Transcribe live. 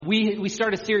We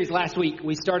started a series last week.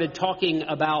 We started talking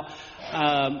about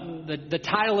the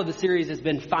title of the series has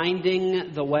been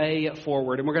Finding the Way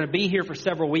Forward. And we're going to be here for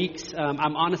several weeks.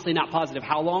 I'm honestly not positive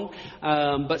how long,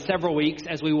 but several weeks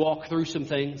as we walk through some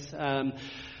things.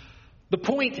 The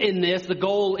point in this, the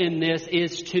goal in this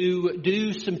is to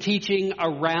do some teaching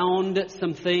around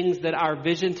some things that our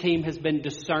vision team has been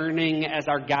discerning as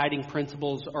our guiding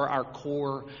principles or our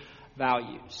core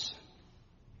values.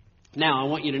 Now, I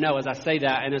want you to know as I say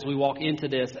that and as we walk into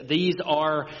this, these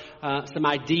are some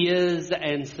ideas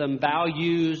and some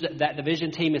values that the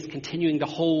vision team is continuing to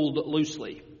hold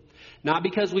loosely. Not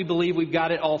because we believe we've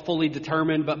got it all fully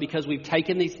determined, but because we've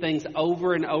taken these things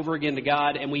over and over again to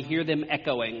God and we hear them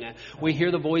echoing. We hear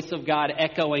the voice of God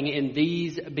echoing in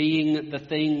these being the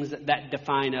things that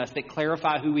define us, that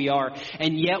clarify who we are.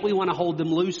 And yet we want to hold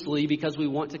them loosely because we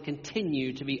want to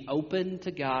continue to be open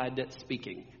to God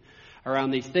speaking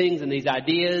around these things and these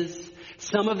ideas.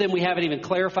 Some of them we haven't even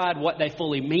clarified what they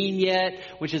fully mean yet,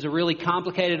 which is a really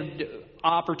complicated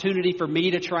opportunity for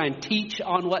me to try and teach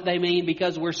on what they mean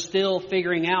because we're still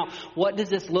figuring out what does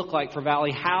this look like for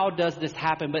Valley? How does this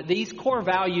happen? But these core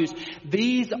values,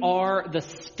 these are the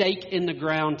stake in the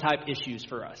ground type issues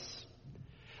for us.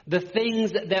 The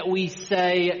things that we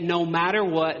say, no matter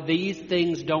what, these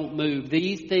things don't move.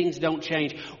 These things don't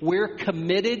change. We're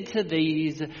committed to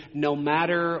these no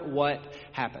matter what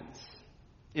happens.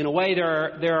 In a way, there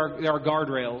are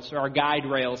guardrails, or our guide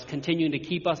rails, continuing to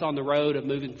keep us on the road of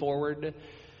moving forward,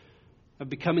 of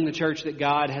becoming the church that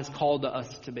God has called us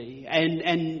to be.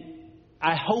 And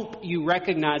I hope you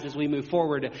recognize as we move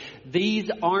forward, these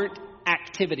aren't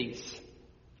activities.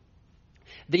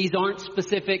 These aren't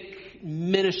specific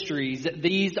ministries.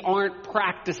 These aren't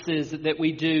practices that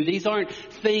we do. These aren't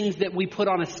things that we put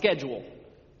on a schedule.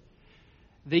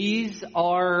 These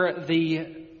are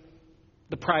the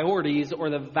priorities or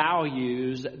the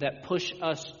values that push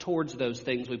us towards those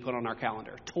things we put on our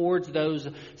calendar, towards those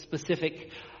specific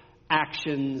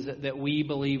actions that we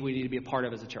believe we need to be a part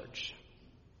of as a church.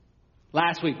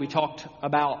 Last week we talked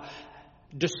about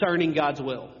discerning God's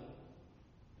will.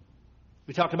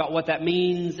 We talked about what that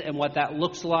means and what that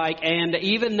looks like. And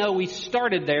even though we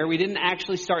started there, we didn't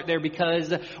actually start there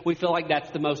because we feel like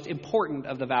that's the most important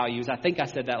of the values. I think I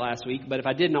said that last week, but if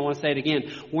I didn't, I want to say it again.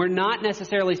 We're not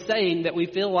necessarily saying that we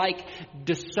feel like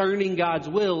discerning God's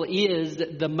will is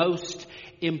the most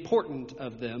important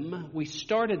of them. We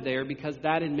started there because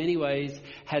that in many ways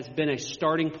has been a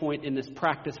starting point in this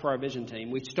practice for our vision team.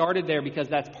 We started there because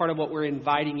that's part of what we're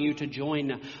inviting you to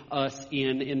join us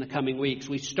in the coming weeks.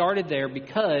 We started there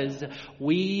because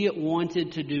we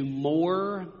wanted to do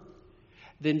more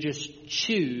than just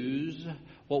choose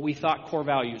what we thought core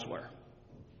values were.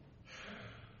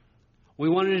 We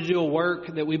wanted to do a work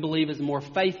that we believe is more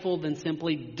faithful than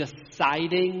simply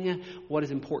deciding what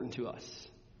is important to us.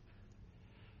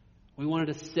 We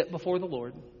wanted to sit before the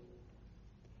Lord,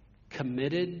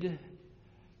 committed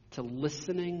to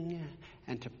listening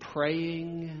and to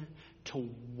praying, to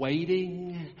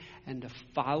waiting and to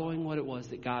following what it was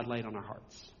that God laid on our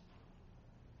hearts.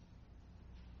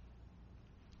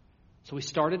 So we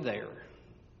started there,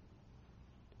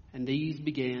 and these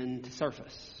began to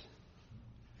surface.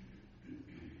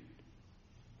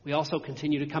 We also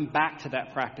continue to come back to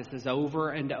that practice as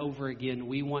over and over again.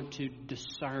 We want to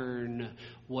discern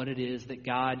what it is that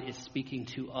God is speaking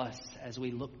to us as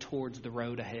we look towards the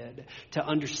road ahead. To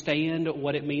understand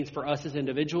what it means for us as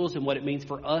individuals and what it means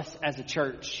for us as a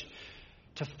church.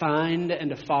 To find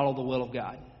and to follow the will of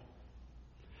God.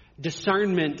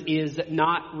 Discernment is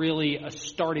not really a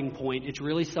starting point. It's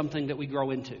really something that we grow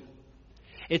into.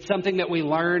 It's something that we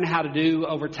learn how to do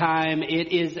over time.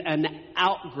 It is an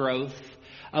outgrowth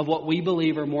of what we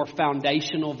believe are more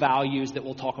foundational values that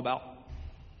we'll talk about.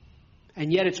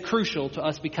 And yet it's crucial to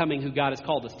us becoming who God has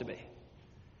called us to be.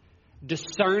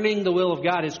 Discerning the will of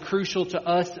God is crucial to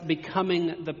us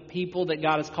becoming the people that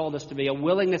God has called us to be. A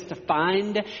willingness to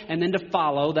find and then to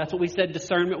follow. That's what we said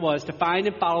discernment was. To find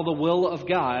and follow the will of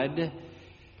God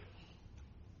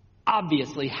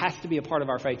obviously has to be a part of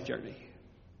our faith journey.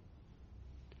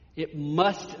 It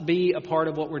must be a part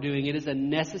of what we're doing. It is a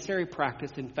necessary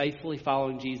practice in faithfully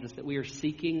following Jesus that we are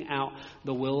seeking out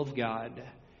the will of God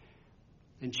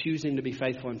and choosing to be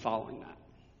faithful in following that.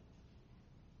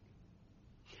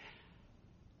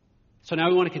 So now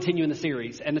we want to continue in the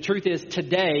series. And the truth is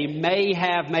today may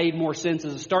have made more sense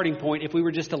as a starting point if we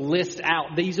were just to list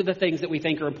out these are the things that we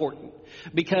think are important.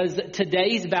 Because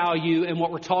today's value and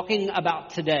what we're talking about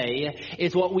today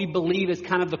is what we believe is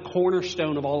kind of the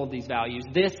cornerstone of all of these values.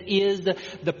 This is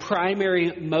the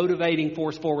primary motivating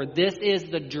force forward. This is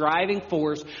the driving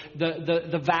force,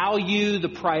 the value, the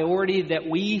priority that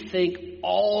we think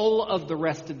all of the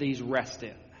rest of these rest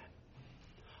in.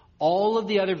 All of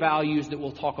the other values that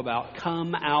we'll talk about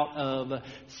come out of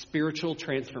spiritual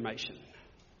transformation.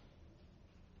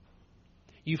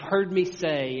 You've heard me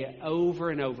say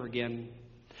over and over again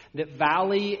that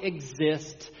Valley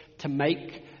exists to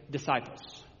make disciples.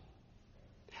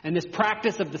 And this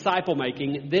practice of disciple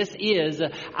making, this is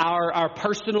our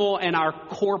personal and our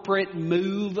corporate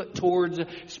move towards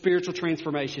spiritual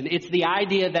transformation. It's the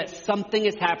idea that something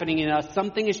is happening in us,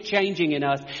 something is changing in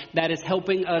us that is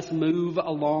helping us move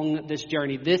along this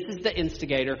journey. This is the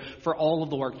instigator for all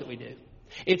of the work that we do.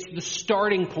 It's the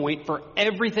starting point for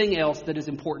everything else that is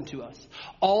important to us.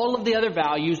 All of the other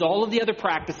values, all of the other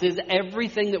practices,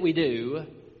 everything that we do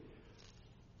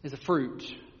is a fruit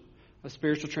of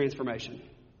spiritual transformation,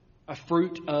 a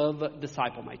fruit of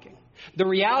disciple making. The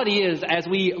reality is, as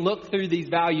we look through these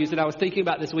values, and I was thinking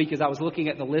about this week as I was looking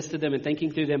at the list of them and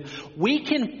thinking through them, we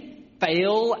can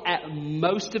fail at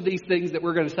most of these things that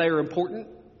we're going to say are important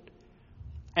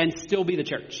and still be the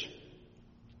church.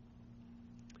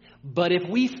 But if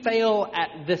we fail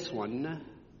at this one,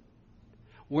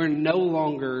 we're no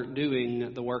longer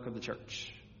doing the work of the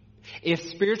church. If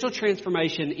spiritual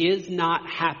transformation is not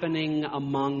happening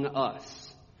among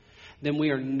us, then we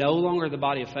are no longer the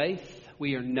body of faith.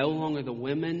 We are no longer the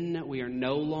women. We are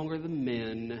no longer the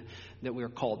men that we are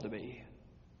called to be.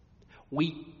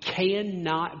 We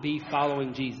cannot be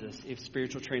following Jesus if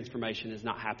spiritual transformation is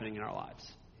not happening in our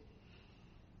lives.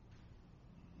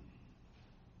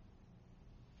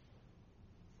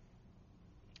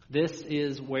 This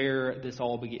is where this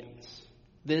all begins.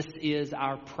 This is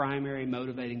our primary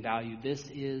motivating value. This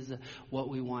is what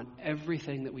we want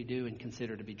everything that we do and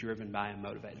consider to be driven by and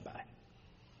motivated by.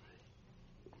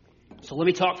 So let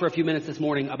me talk for a few minutes this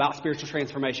morning about spiritual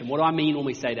transformation. What do I mean when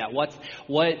we say that? What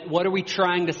are we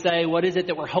trying to say? What is it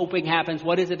that we're hoping happens?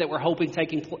 What is it that we're hoping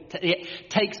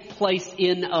takes place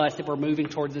in us if we're moving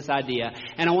towards this idea?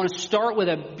 And I want to start with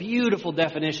a beautiful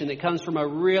definition that comes from a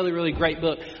really, really great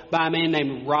book by a man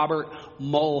named Robert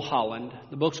Mulholland.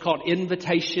 The book's called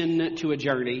Invitation to a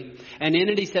Journey. And in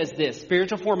it he says this: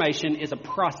 spiritual formation is a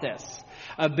process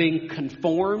of being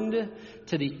conformed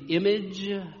to the image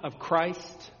of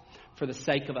Christ for the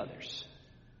sake of others.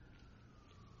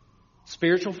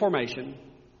 Spiritual formation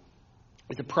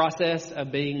is a process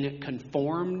of being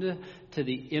conformed to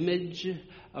the image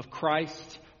of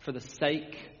Christ for the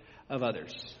sake of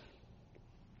others.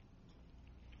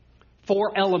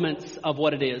 4 elements of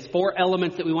what it is. 4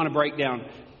 elements that we want to break down,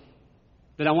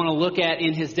 that I want to look at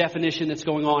in his definition that's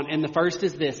going on. And the first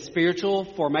is this: spiritual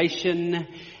formation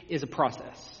is a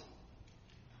process.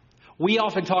 We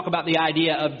often talk about the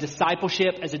idea of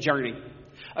discipleship as a journey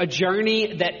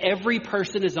that every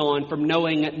person is on, from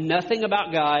knowing nothing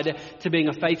about God to being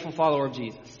a faithful follower of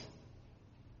Jesus.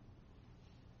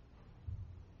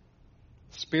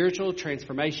 Spiritual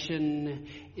transformation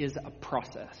is a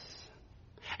process.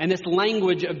 And this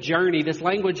language of journey, this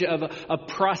language of a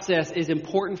process is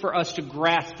important for us to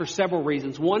grasp for several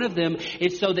reasons. One of them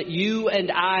is so that you and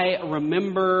I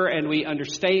remember and we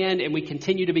understand and we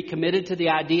continue to be committed to the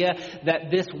idea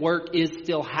that this work is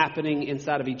still happening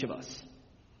inside of each of us.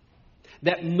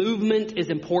 That movement is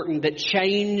important, that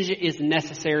change is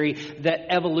necessary,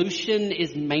 that evolution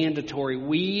is mandatory.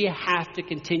 We have to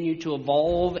continue to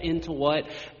evolve into what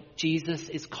Jesus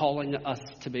is calling us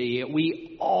to be.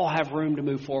 We all have room to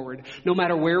move forward. No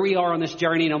matter where we are on this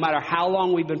journey, no matter how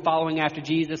long we've been following after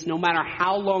Jesus, no matter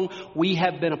how long we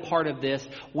have been a part of this,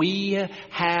 we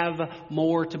have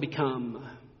more to become,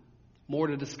 more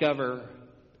to discover,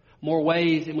 more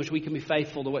ways in which we can be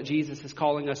faithful to what Jesus is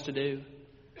calling us to do.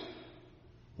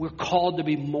 We're called to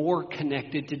be more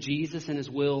connected to Jesus and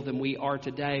His will than we are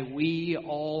today. We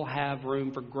all have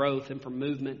room for growth and for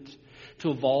movement, to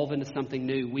evolve into something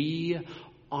new. We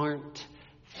aren't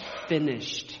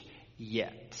finished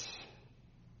yet.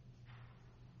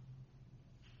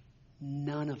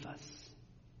 None of us.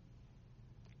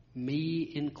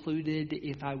 Me included,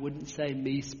 if I wouldn't say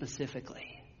me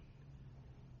specifically.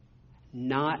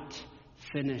 Not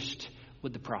finished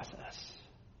with the process.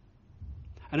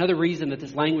 Another reason that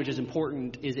this language is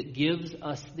important is it gives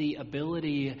us the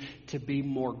ability to be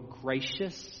more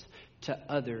gracious to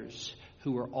others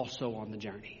who are also on the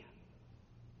journey.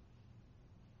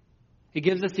 It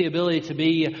gives us the ability to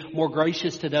be more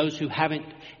gracious to those who haven't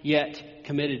yet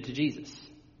committed to Jesus,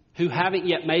 who haven't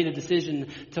yet made a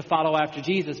decision to follow after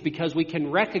Jesus, because we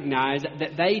can recognize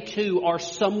that they too are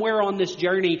somewhere on this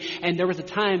journey, and there was a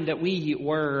time that we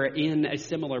were in a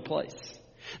similar place.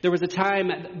 There was a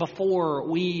time before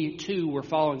we too were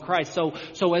following Christ.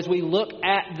 So as we look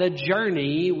at the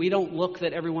journey, we don't look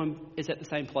that everyone is at the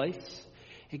same place.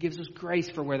 It gives us grace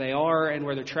for where they are and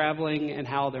where they're traveling and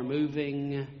how they're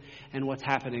moving and what's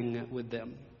happening with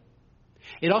them.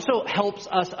 It also helps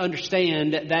us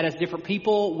understand that as different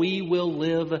people, we will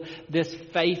live this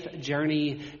faith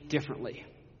journey differently.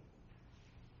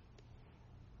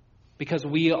 Because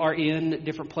we are in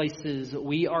different places.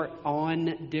 We are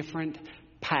on different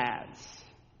paths.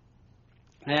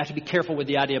 I have to be careful with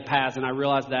the idea of paths, and I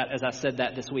realized that as I said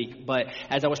that this week. But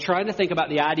as I was trying to think about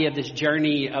the idea of this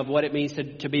journey of what it means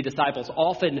to be disciples,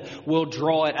 often we'll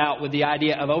draw it out with the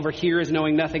idea of over here is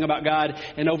knowing nothing about God,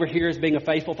 and over here is being a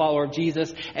faithful follower of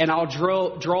Jesus. And I'll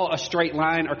draw a straight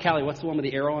line. Or Callie, what's the one with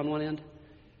the arrow on one end?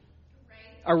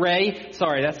 Array.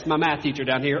 Sorry, that's my math teacher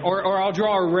down here. Or I'll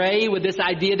draw a ray with this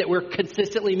idea that we're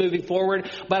consistently moving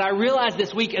forward. But I realized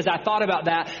this week as I thought about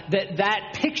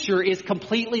that picture is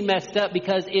completely messed up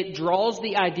because it draws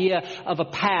the idea of a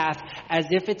path as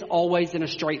if it's always in a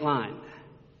straight line.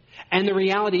 And the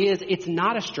reality is it's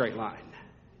not a straight line.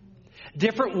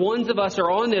 Different ones of us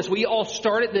are on this. We all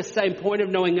start at this same point of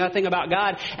knowing nothing about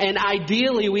God. And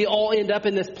ideally, we all end up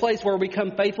in this place where we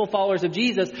become faithful followers of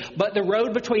Jesus. But the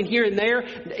road between here and there,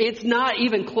 it's not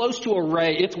even close to a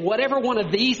ray. It's whatever one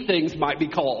of these things might be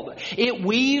called. It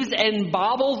weaves and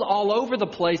bobbles all over the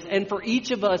place. And for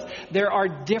each of us, there are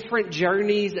different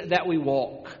journeys that we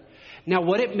walk. Now,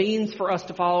 what it means for us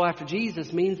to follow after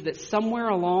Jesus means that somewhere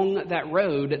along that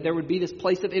road, there would be this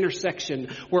place of intersection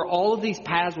where all of these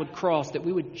paths would cross, that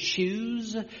we would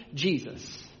choose Jesus.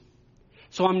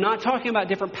 So I'm not talking about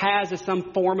different paths as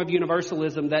some form of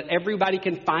universalism that everybody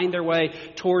can find their way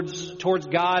towards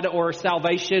God or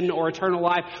salvation or eternal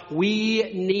life.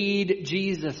 We need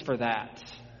Jesus for that.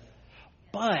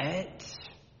 But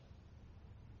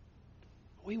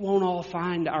we won't all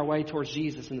find our way towards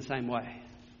Jesus in the same way.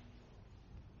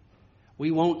 We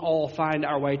won't all find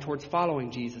our way towards following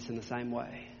Jesus in the same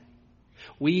way.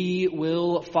 We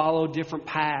will follow different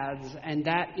paths, and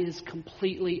that is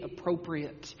completely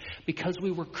appropriate because we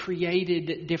were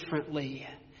created differently.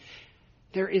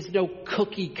 There is no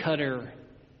cookie cutter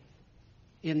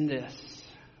in this.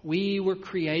 We were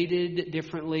created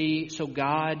differently, so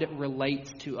God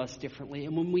relates to us differently.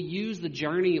 And when we use the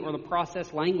journey or the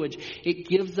process language, it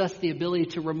gives us the ability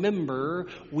to remember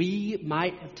we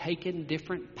might have taken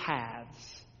different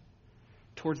paths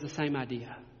towards the same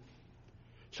idea.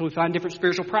 So we find different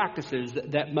spiritual practices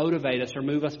that motivate us or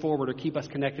move us forward or keep us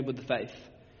connected with the faith.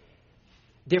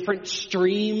 Different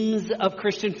streams of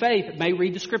Christian faith may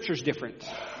read the scriptures different.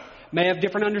 May have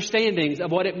different understandings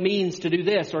of what it means to do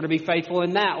this or to be faithful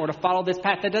in that or to follow this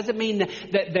path. That doesn't mean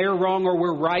that they're wrong or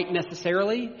we're right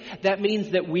necessarily. That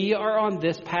means that we are on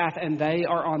this path and they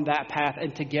are on that path,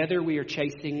 and together we are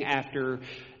chasing after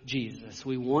Jesus.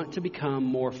 We want to become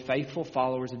more faithful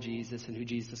followers of Jesus and who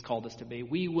Jesus called us to be.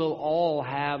 We will all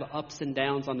have ups and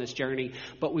downs on this journey,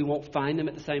 but we won't find them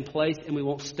at the same place, and we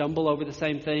won't stumble over the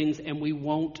same things, and we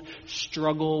won't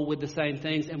struggle with the same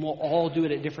things, and we'll all do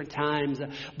it at different times.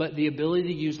 But the ability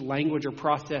to use language or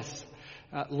process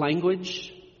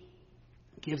language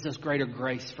gives us greater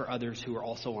grace for others who are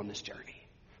also on this journey.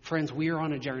 Friends, we are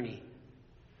on a journey.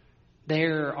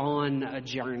 They're on a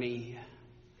journey.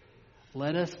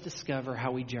 Let us discover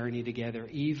how we journey together,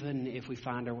 even if we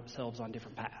find ourselves on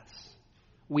different paths.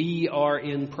 We are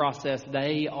in process.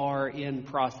 They are in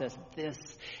process. This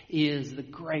is the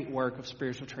great work of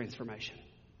spiritual transformation.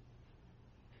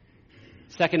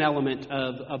 Second element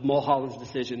of Mulholland's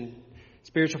decision,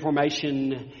 spiritual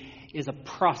formation is a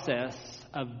process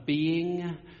of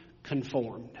being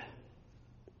conformed.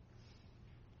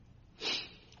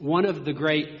 One of the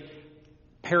great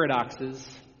paradoxes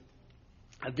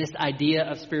of this idea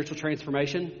of spiritual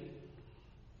transformation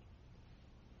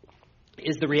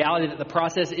is the reality that the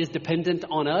process is dependent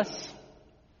on us,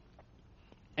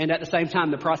 and at the same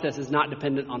time the process is not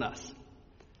dependent on us.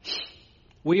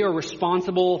 We are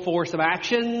responsible for some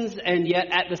actions, and yet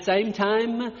at the same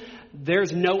time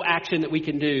there's no action that we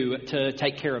can do to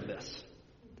take care of this.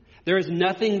 There is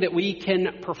nothing that we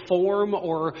can perform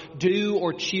or do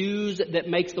or choose that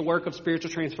makes the work of spiritual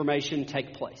transformation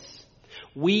take place.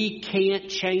 We can't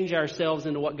change ourselves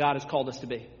into what God has called us to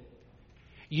be.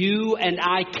 You and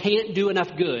I can't do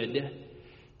enough good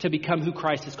to become who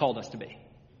Christ has called us to be.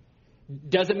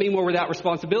 Doesn't mean we're without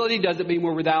responsibility. Doesn't mean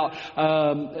we're without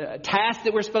tasks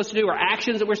that we're supposed to do or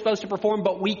actions that we're supposed to perform,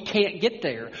 but we can't get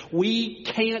there. We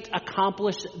can't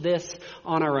accomplish this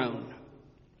on our own.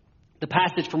 The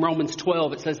passage from Romans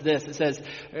 12, it says this. It says,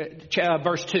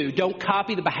 verse 2, don't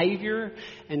copy the behavior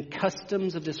and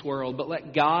customs of this world, but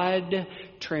let God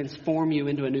transform you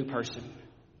into a new person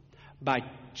by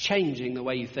changing the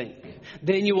way you think.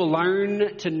 Then you will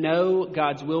learn to know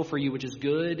God's will for you, which is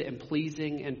good and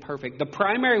pleasing and perfect. The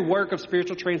primary work of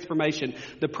spiritual transformation,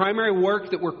 the primary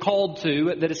work that we're called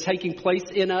to, that is taking place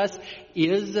in us,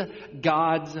 is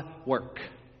God's work.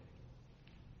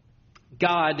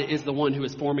 God is the one who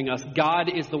is forming us. God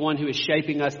is the one who is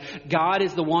shaping us. God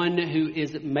is the one who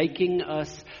is making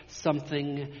us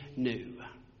something new.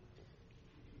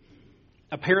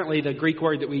 Apparently, the Greek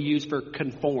word that we use for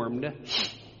conformed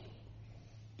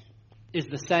is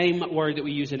the same word that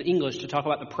we use in English to talk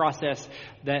about the process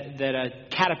that a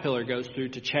caterpillar goes through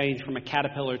to change from a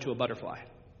caterpillar to a butterfly.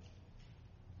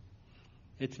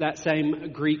 It's that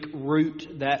same Greek root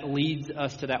that leads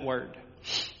us to that word.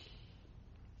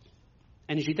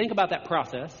 And as you think about that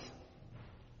process,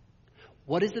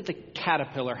 what is it the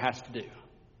caterpillar has to do?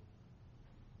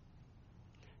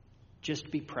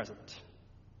 Just be present.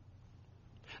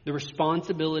 The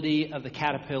responsibility of the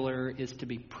caterpillar is to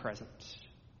be present.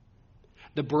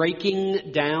 The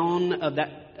breaking down of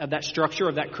that structure,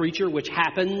 of that creature, which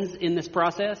happens in this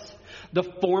process, the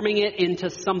forming it into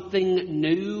something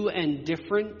new and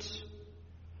different,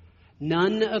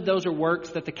 none of those are works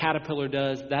that the caterpillar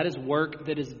does. That is work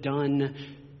that is done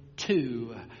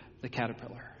to the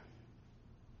caterpillar.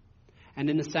 And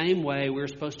in the same way, we're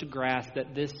supposed to grasp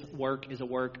that this work is a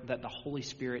work that the Holy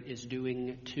Spirit is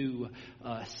doing to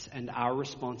us, and our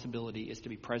responsibility is to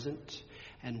be present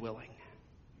and willing.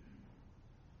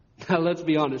 Now, let's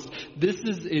be honest. This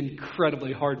is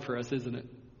incredibly hard for us, isn't it?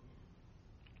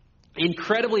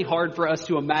 Incredibly hard for us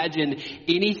to imagine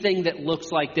anything that looks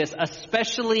like this,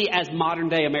 especially as modern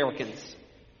day Americans.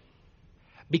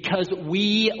 Because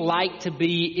we like to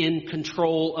be in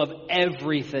control of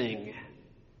everything,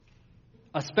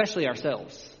 especially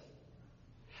ourselves.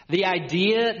 The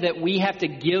idea that we have to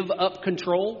give up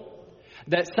control,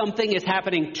 that something is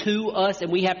happening to us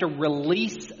and we have to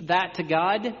release that to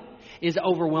God, is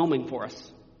overwhelming for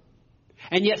us.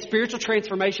 And yet spiritual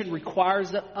transformation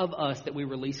requires of us that we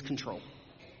release control.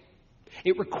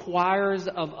 It requires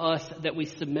of us that we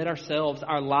submit ourselves,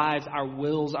 our lives, our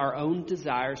wills, our own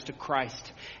desires to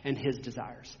Christ and His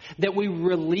desires. That we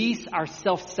release our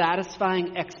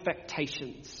self-satisfying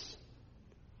expectations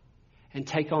and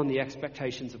take on the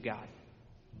expectations of God.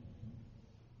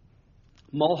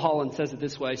 Mulholland says it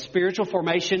this way: spiritual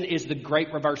formation is the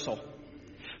great reversal.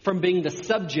 From being the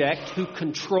subject who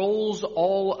controls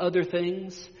all other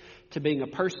things to being a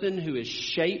person who is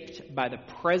shaped by the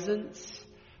presence,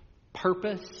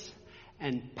 purpose,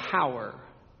 and power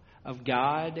of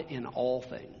God in all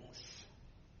things.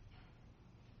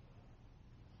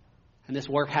 And this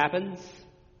work happens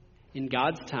in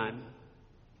God's time,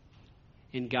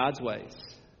 in God's ways,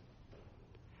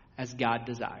 as God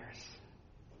desires.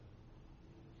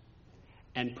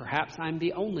 And perhaps I'm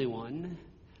the only one,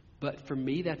 but for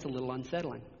me that's a little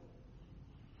unsettling.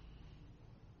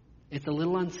 It's a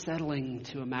little unsettling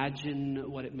to imagine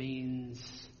what it means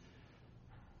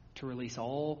to release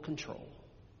all control,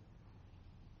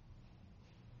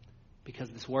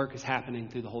 because this work is happening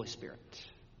through the Holy Spirit.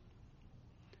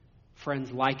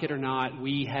 Friends, like it or not,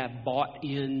 we have bought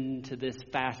into this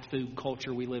fast food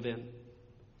culture we live in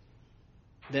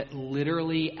that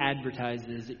literally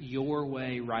advertises your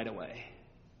way right away.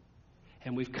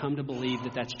 And we've come to believe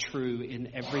that that's true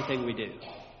in everything we do.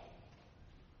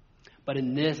 But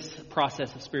in this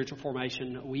process of spiritual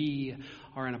formation, we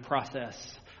are in a process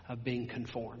of being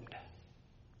conformed.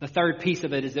 The third piece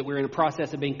of it is that we're in a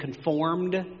process of being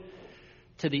conformed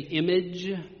to the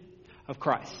image of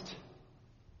Christ.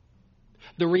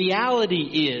 The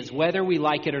reality is, whether we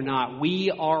like it or not, we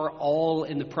are all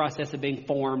in the process of being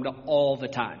formed all the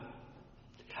time.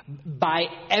 By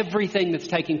everything that's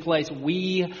taking place,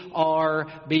 we are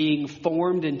being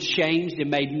formed and changed and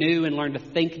made new and learn to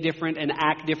think different and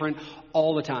act different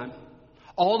all the time.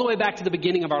 All the way back to the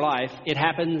beginning of our life, it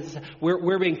happens,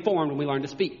 we're being formed when we learn to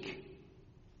speak.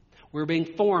 We're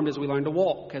being formed as we learn to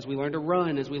walk, as we learn to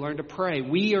run, as we learn to pray.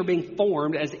 We are being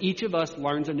formed as each of us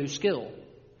learns a new skill.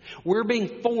 We're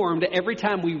being formed every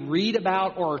time we read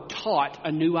about or are taught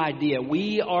a new idea.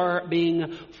 We are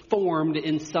being formed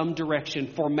in some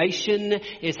direction. Formation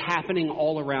is happening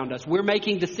all around us. We're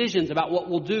making decisions about what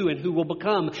we'll do and who we'll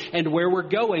become and where we're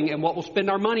going and what we'll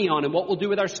spend our money on and what we'll do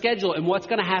with our schedule and what's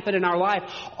going to happen in our life.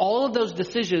 All of those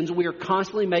decisions we are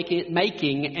constantly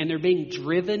making, and they're being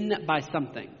driven by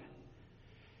something.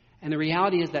 And the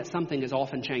reality is that something is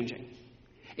often changing.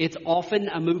 It's often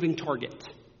a moving target.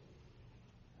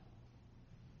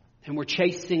 And we're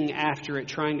chasing after it,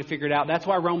 trying to figure it out. That's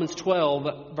why Romans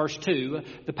 12, verse 2,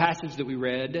 the passage that we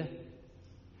read,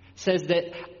 says that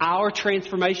our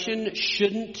transformation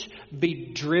shouldn't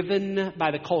be driven by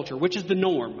the culture, which is the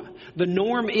norm. The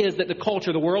norm is that the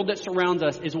culture, the world that surrounds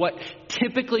us, is what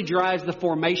typically drives the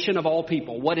formation of all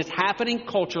people. What is happening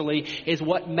culturally is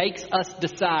what makes us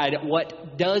decide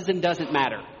what does and doesn't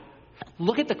matter.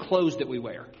 Look at the clothes that we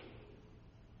wear.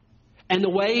 And the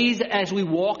ways as we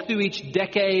walk through each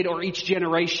decade or each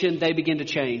generation, they begin to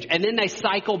change. And then they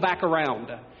cycle back around.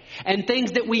 And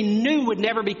things that we knew would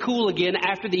never be cool again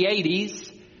after the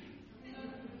 80s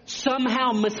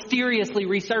somehow mysteriously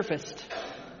resurfaced.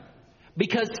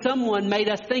 Because someone made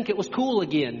us think it was cool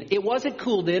again. It wasn't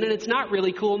cool then, and it's not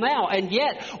really cool now. And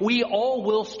yet, we all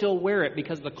will still wear it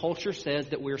because the culture says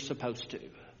that we're supposed to.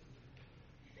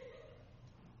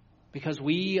 Because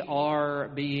we are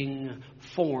being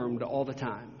formed all the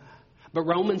time. But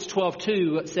Romans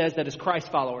 12:2 says that as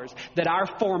Christ followers, that our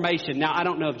formation, now I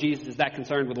don't know if Jesus is that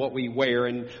concerned with what we wear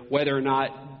and whether or not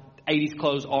 80s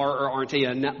clothes are or aren't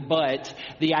in, but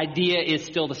the idea is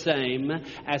still the same.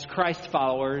 As Christ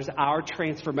followers, our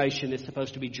transformation is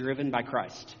supposed to be driven by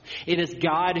Christ. It is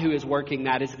God who is working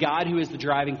that. It's God who is the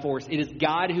driving force. It is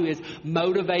God who is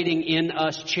motivating in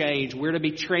us change. We're to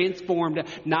be transformed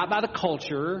not by the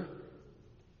culture,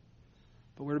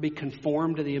 but we're to be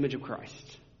conformed to the image of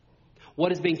Christ.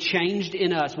 What is being changed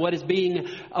in us, what is being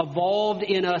evolved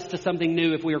in us to something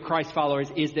new if we are Christ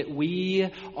followers, is that we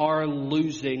are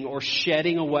losing or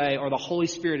shedding away, or the Holy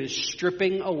Spirit is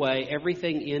stripping away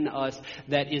everything in us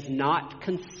that is not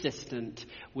consistent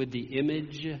with the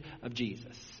image of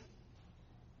Jesus.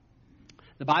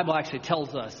 The Bible actually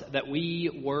tells us that we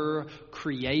were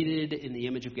created in the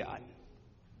image of God.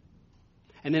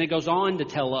 And then it goes on to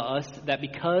tell us that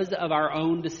because of our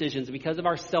own decisions, because of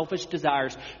our selfish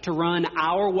desires to run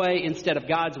our way instead of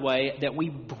God's way, that we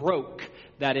broke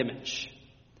that image.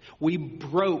 We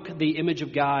broke the image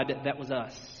of God that was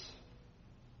us.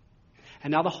 And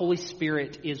now the Holy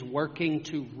Spirit is working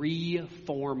to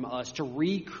reform us, to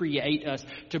recreate us,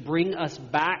 to bring us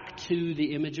back to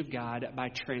the image of God by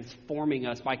transforming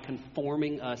us, by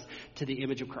conforming us to the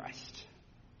image of Christ.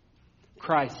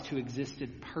 Christ, who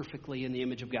existed perfectly in the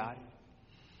image of God.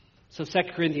 So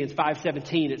 2 Corinthians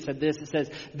 5:17, it said this. It says,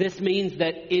 this means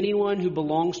that anyone who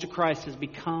belongs to Christ has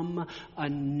become a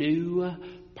new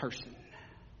person.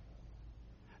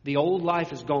 The old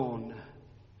life is gone.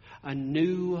 A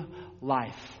new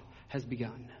life has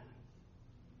begun.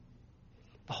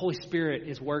 The Holy Spirit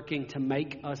is working to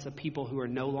make us a people who are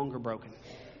no longer broken.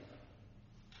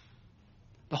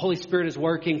 The Holy Spirit is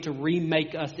working to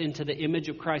remake us into the image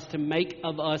of Christ, to make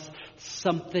of us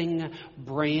something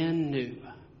brand new.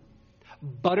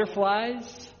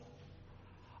 Butterflies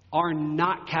are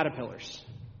not caterpillars.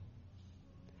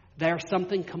 They are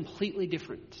something completely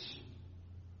different.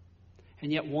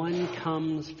 And yet one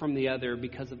comes from the other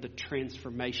because of the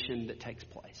transformation that takes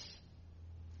place.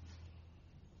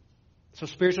 So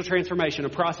spiritual transformation, a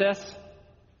process.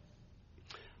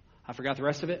 I forgot the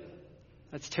rest of it.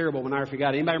 That's terrible when I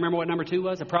forgot. Anybody remember what number 2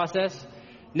 was? A process?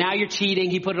 Now you're cheating.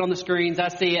 He put it on the screens. I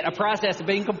see it. A process of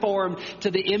being conformed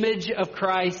to the image of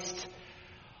Christ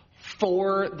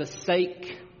for the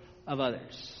sake of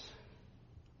others.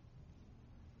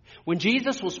 When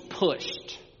Jesus was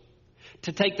pushed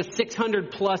to take the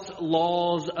 600 plus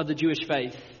laws of the Jewish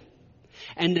faith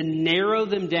and to narrow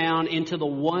them down into the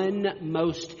one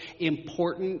most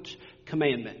important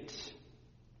commandment,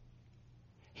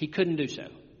 he couldn't do so.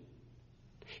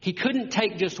 He couldn't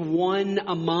take just one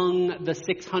among the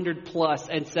 600 plus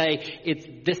and say, it's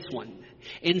this one.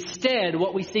 Instead,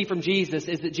 what we see from Jesus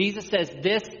is that Jesus says,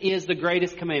 this is the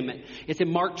greatest commandment. It's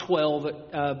in Mark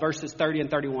 12, verses 30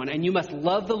 and 31. And you must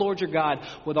love the Lord your God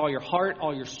with all your heart,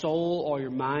 all your soul, all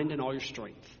your mind, and all your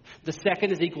strength. The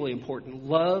second is equally important.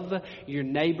 Love your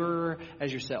neighbor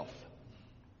as yourself.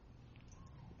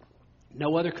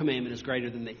 No other commandment is greater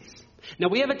than these. Now,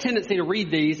 we have a tendency to read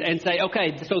these and say,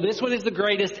 okay, so this one is the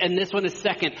greatest and this one is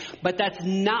second. But that's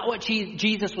not what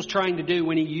Jesus was trying to do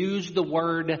when he used the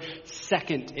word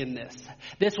second in this.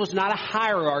 This was not a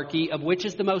hierarchy of which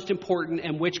is the most important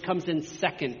and which comes in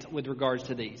second with regards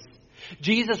to these.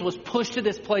 Jesus was pushed to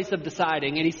this place of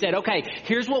deciding, and he said, okay,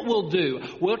 here's what we'll do.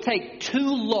 We'll take 2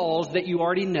 laws that you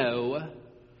already know,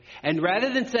 and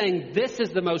rather than saying this is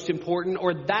the most important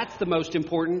or that's the most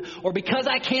important, or because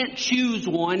I can't choose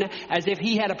one as if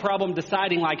he had a problem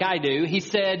deciding like I do, he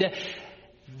said,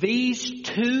 these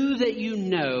 2 that you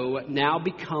know now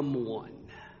become one.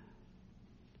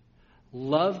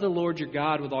 Love the Lord your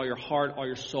God with all your heart, all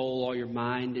your soul, all your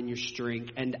mind, and your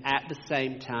strength. And at the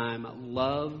same time,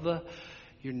 love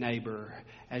your neighbor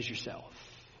as yourself.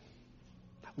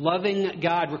 Loving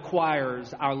God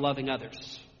requires our loving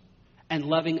others. And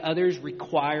loving others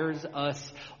requires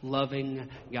us loving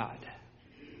God.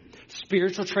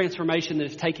 Spiritual transformation that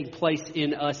is taking place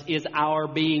in us is our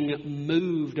being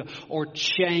moved or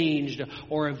changed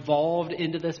or evolved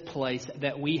into this place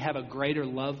that we have a greater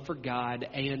love for God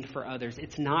and for others.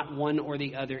 It's not one or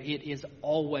the other. It is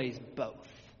always both.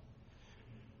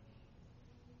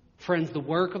 Friends, the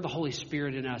work of the Holy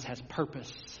Spirit in us has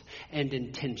purpose and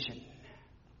intention.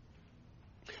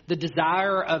 The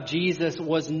desire of Jesus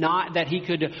was not that he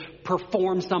could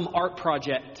perform some art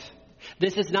project.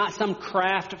 This is not some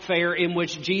craft fair in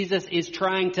which Jesus is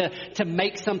trying to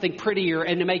make something prettier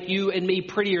and to make you and me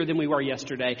prettier than we were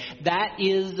yesterday. That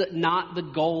is not the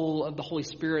goal of the Holy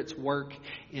Spirit's work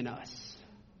in us.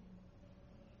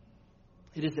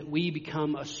 It is that we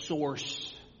become a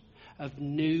source of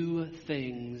new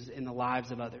things in the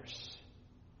lives of others.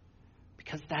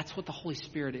 Because that's what the Holy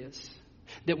Spirit is.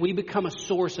 That we become a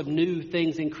source of new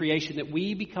things in creation. That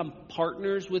we become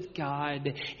partners with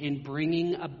God in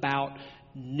bringing about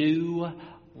new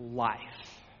life.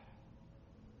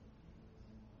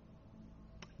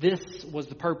 This was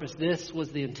the purpose. This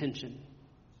was the intention.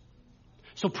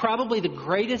 So probably the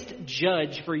greatest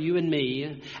judge for you and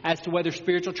me as to whether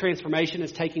spiritual transformation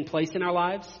is taking place in our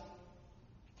lives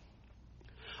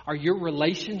are your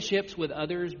relationships with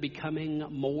others becoming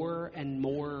more and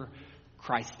more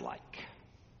Christ-like.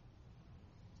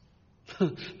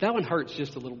 That one hurts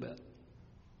just a little bit.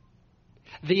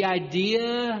 The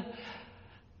idea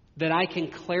that I can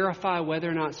clarify whether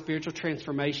or not spiritual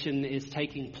transformation is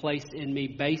taking place in me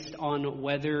based on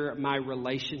whether my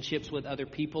relationships with other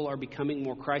people are becoming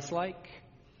more Christ-like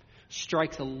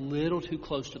strikes a little too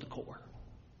close to the core.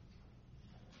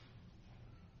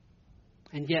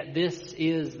 And yet this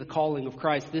is the calling of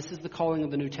Christ. This is the calling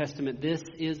of the New Testament. This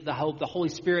is the hope. The Holy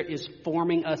Spirit is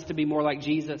forming us to be more like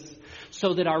Jesus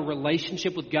so that our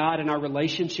relationship with God and our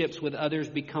relationships with others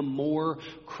become more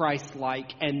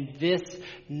Christ-like. And this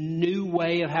new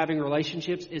way of having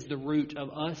relationships is the root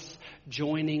of us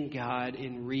joining God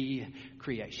in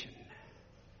recreation.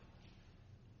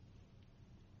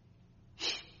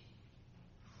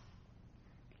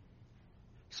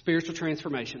 Spiritual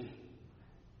transformation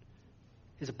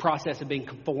is a process of being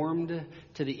conformed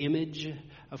to the image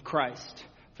of Christ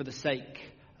for the sake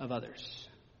of others.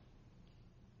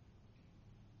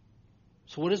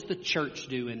 So what does the church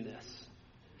do in this?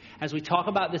 As we talk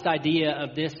about this idea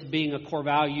of this being a core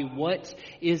value, what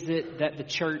is it that the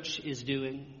church is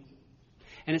doing?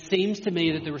 And it seems to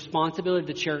me that the responsibility of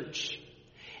the church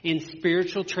in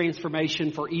spiritual transformation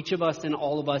for each of us and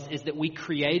all of us is that we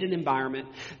create an environment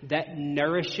that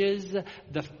nourishes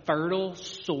the fertile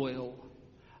soil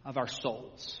of our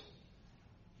souls.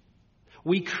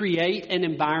 We create an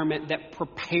environment that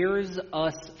prepares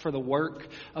us for the work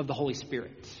of the Holy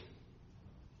Spirit.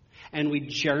 And we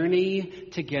journey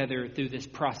together through this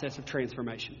process of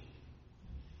transformation.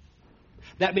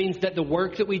 That means that the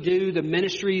work that we do, the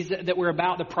ministries that we're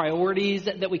about, the priorities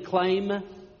that we claim,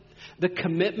 the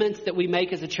commitments that we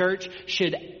make as a church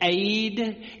should aid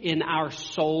in our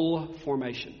soul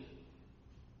formation.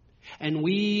 And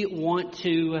we want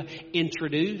to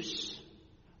introduce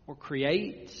or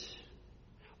create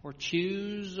or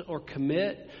choose or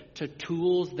commit to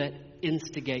tools that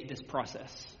instigate this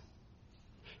process.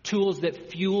 Tools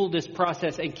that fuel this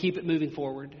process and keep it moving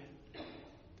forward.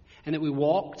 And that we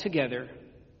walk together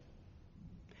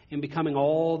in becoming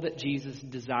all that Jesus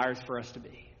desires for us to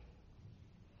be.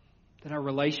 That our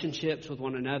relationships with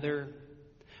one another,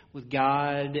 with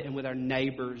God and with our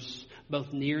neighbors,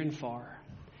 both near and far,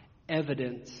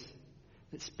 evidence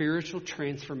that spiritual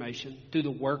transformation through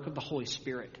the work of the Holy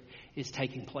Spirit is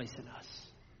taking place in us.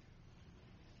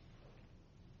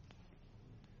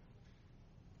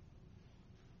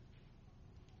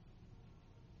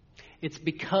 It's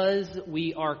because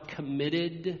we are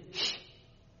committed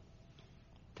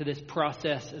to this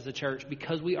process as a church,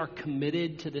 because we are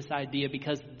committed to this idea,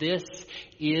 because this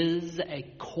is a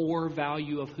core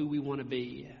value of who we want to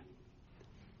be.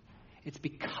 It's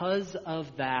because of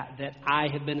that I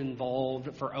have been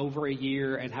involved for over a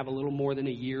year and have a little more than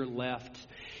a year left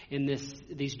in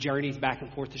these journeys back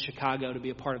and forth to Chicago to be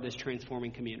a part of this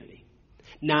transforming community.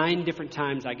 9 different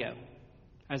times I go,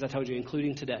 as I told you,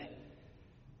 including today.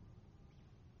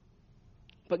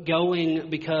 But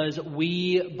going because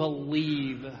we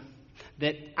believe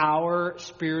that our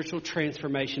spiritual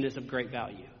transformation is of great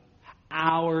value.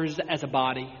 Ours as a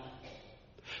body.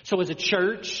 So as a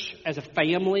church, as a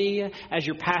family, as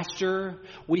your pastor,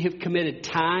 we have committed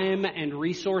time and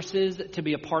resources to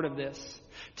be a part of this.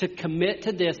 To commit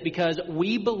to this because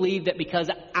we believe that because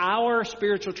our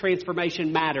spiritual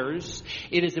transformation matters,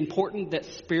 it is important that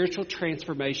spiritual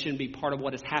transformation be part of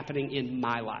what is happening in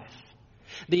my life.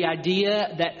 The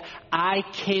idea that I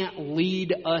can't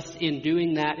lead us in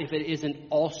doing that if it isn't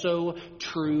also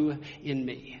true in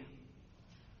me.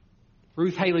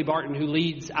 Ruth Haley Barton, who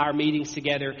leads our meetings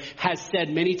together, has said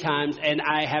many times, and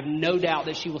I have no doubt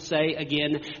that she will say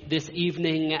again this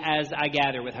evening as I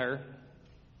gather with her,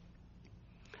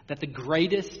 that the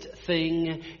greatest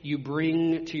thing you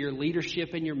bring to your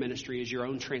leadership and your ministry is your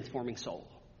own transforming soul.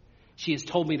 She has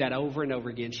told me that over and over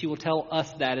again. She will tell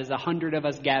us that as 100 of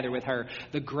us gather with her.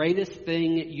 The greatest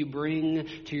thing you bring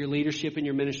to your leadership and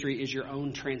your ministry is your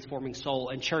own transforming soul.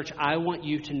 And church, I want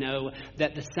you to know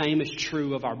that the same is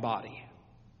true of our body.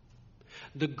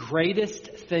 The greatest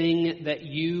thing that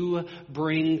you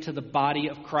bring to the body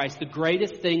of Christ, the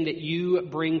greatest thing that you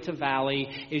bring to Valley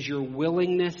is your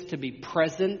willingness to be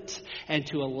present and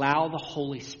to allow the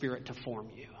Holy Spirit to form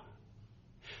you.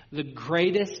 The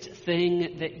greatest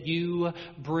thing that you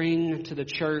bring to the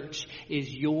church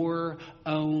is your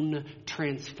own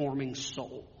transforming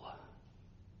soul.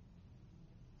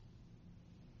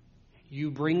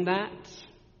 You bring that.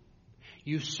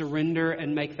 You surrender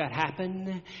and make that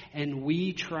happen, and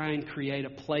we try and create a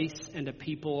place and a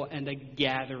people and a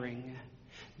gathering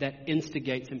that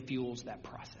instigates and fuels that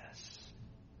process.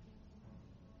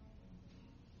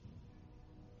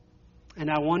 And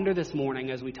I wonder this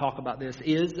morning as we talk about this,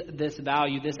 is this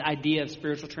value, this idea of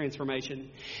spiritual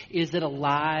transformation, is it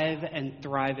alive and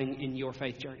thriving in your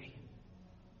faith journey?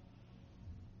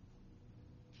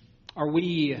 Are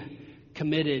we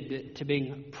committed to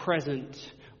being present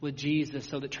with Jesus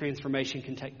so that transformation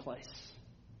can take place?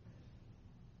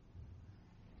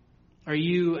 Are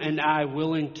you and I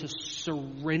willing to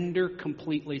surrender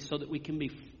completely so that we can be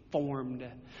formed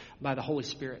by the Holy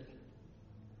Spirit?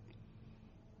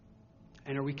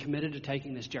 And are we committed to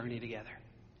taking this journey together?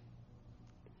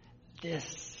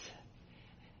 This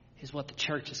is what the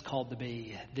church is called to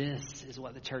be. This is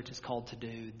what the church is called to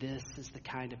do. This is the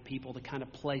kind of people, the kind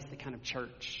of place, the kind of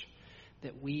church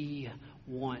that we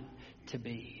want to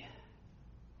be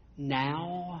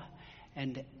now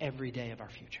and every day of our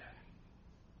future.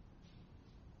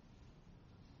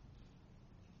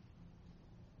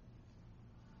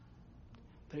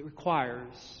 But it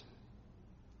requires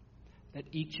that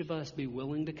each of us be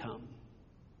willing to come,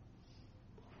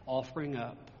 offering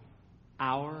up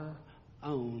our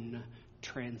own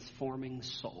transforming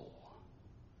soul.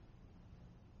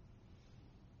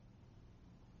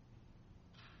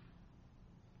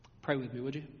 Pray with me,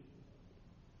 would you?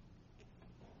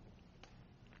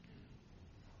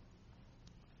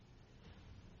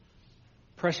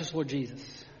 Precious Lord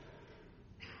Jesus,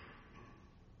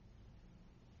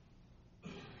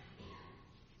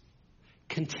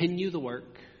 continue the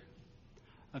work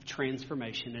of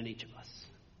transformation in each of us.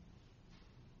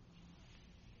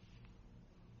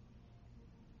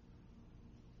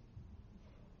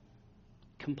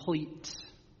 Complete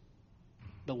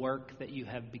the work that you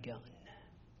have begun.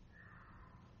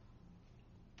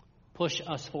 Push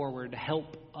us forward.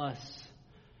 Help us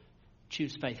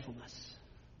choose faithfulness.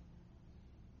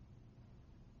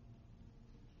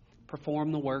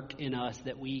 Perform the work in us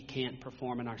that we can't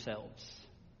perform in ourselves.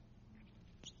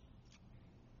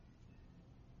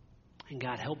 And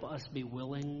God, help us be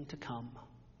willing to come,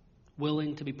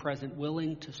 willing to be present,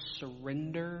 willing to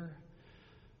surrender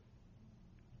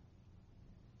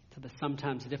to the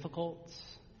sometimes difficult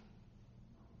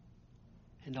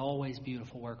and always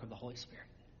beautiful work of the Holy Spirit.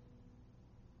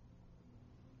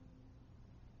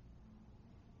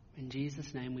 In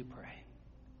Jesus' name we pray.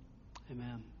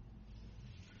 Amen.